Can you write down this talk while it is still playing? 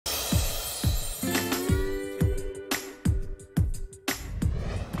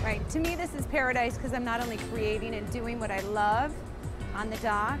To me, this is paradise because I'm not only creating and doing what I love on the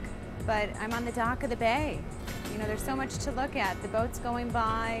dock, but I'm on the dock of the bay. You know, there's so much to look at. The boats going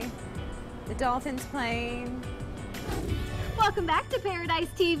by, the dolphins playing. Welcome back to Paradise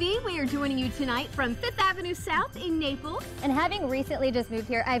TV. We are joining you tonight from 5th Avenue South in Naples. And having recently just moved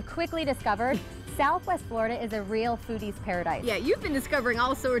here, I've quickly discovered Southwest Florida is a real foodie's paradise. Yeah, you've been discovering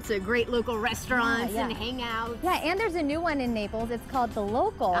all sorts of great local restaurants and hangouts. Yeah, and there's a new one in Naples. It's called The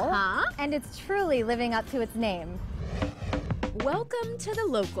Local, and it's truly living up to its name. Welcome to The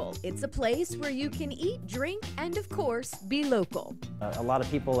Local. It's a place where you can eat, drink, and of course, be local. A lot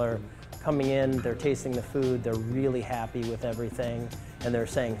of people are coming in, they're tasting the food, they're really happy with everything, and they're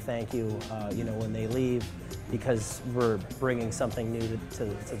saying thank you, you know, when they leave, because we're bringing something new to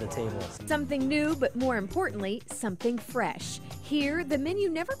the table. Something new, but more importantly, something fresh. Here, the menu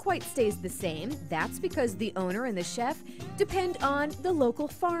never quite stays the same. That's because the owner and the chef depend on the local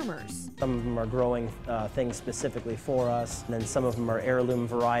farmers. Some of them are growing things specifically for us, and then some of them are heirloom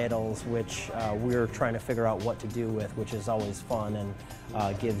varietals, which we're trying to figure out what to do with, which is always fun and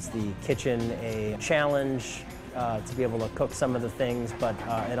gives the kitchen a challenge to be able to cook some of the things, but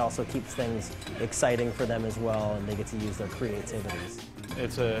it also keeps things exciting for them as well, and they get to use their creativities.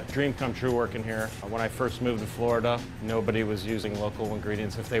 It's a dream come true working here. When I first moved to Florida, nobody was using local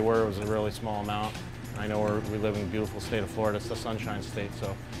ingredients. If they were, it was a really small amount. I know we live in the beautiful state of Florida. It's the Sunshine State,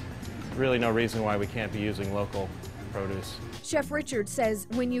 so really no reason why we can't be using local produce. Chef Richard says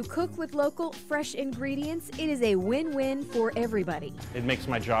when you cook with local, fresh ingredients, it is a win-win for everybody. It makes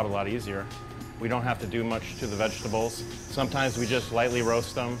my job a lot easier. We don't have to do much to the vegetables. Sometimes we just lightly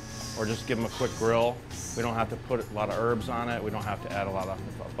roast them or just give them a quick grill. We don't have to put a lot of herbs on it. We don't have to add a lot of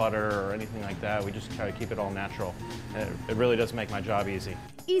butter or anything like that. We just try to keep it all natural. It really does make my job easy.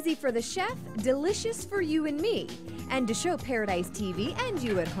 Easy for the chef, delicious for you and me. And to show Paradise TV and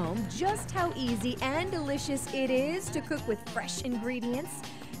you at home just how easy and delicious it is to cook with fresh ingredients,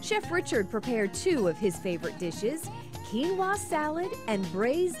 Chef Richard prepared two of his favorite dishes: quinoa salad and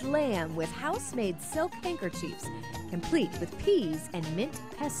braised lamb with house-made silk handkerchiefs, complete with peas and mint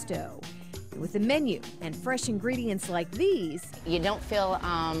pesto. With a menu and fresh ingredients like these, you don't feel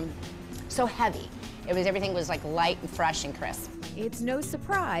so heavy. Everything was like light and fresh and crisp. It's no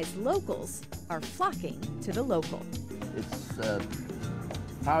surprise locals are flocking to The Local. It's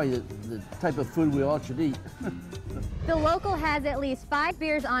probably the type of food we all should eat. The Local has at least 5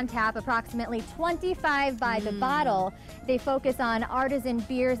 beers on tap, approximately 25 by the bottle. They focus on artisan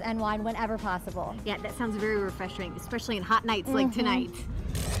beers and wine whenever possible. Yeah, that sounds very refreshing, especially in hot nights like tonight.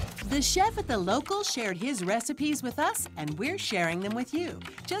 The chef at The Local shared his recipes with us, and we're sharing them with you.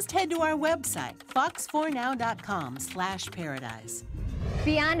 Just head to our website, fox4now.com/paradise.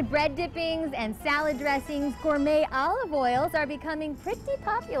 Beyond bread dippings and salad dressings, gourmet olive oils are becoming pretty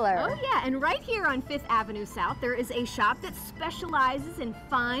popular. Oh yeah, and right here on 5th Avenue South, there is a shop that specializes in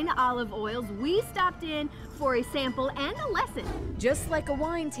fine olive oils. We stopped in for a sample and a lesson. Just like a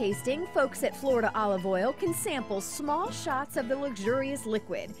wine tasting, folks at Florida Olive Oil can sample small shots of the luxurious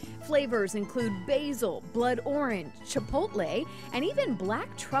liquid. Flavors include basil, blood orange, chipotle, and even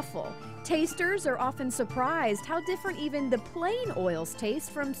black truffle. Tasters are often surprised how different even the plain oils taste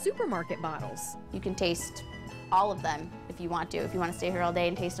from supermarket bottles. You can taste all of them if you want to. If you want to stay here all day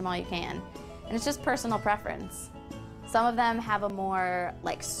and taste them all, you can. And it's just personal preference. Some of them have a more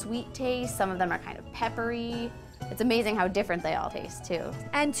like sweet taste. Some of them are kind of peppery. It's amazing how different they all taste too.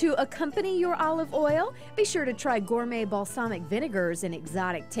 And to accompany your olive oil, be sure to try gourmet balsamic vinegars and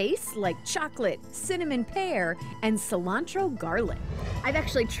exotic tastes like chocolate, cinnamon pear, and cilantro garlic. I've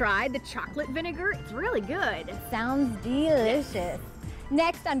actually tried the chocolate vinegar. It's really good. Sounds delicious.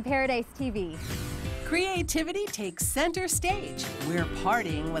 Next on Paradise TV. Creativity takes center stage. We're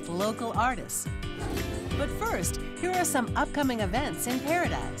partying with local artists. But first, here are some upcoming events in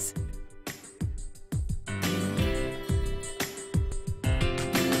Paradise.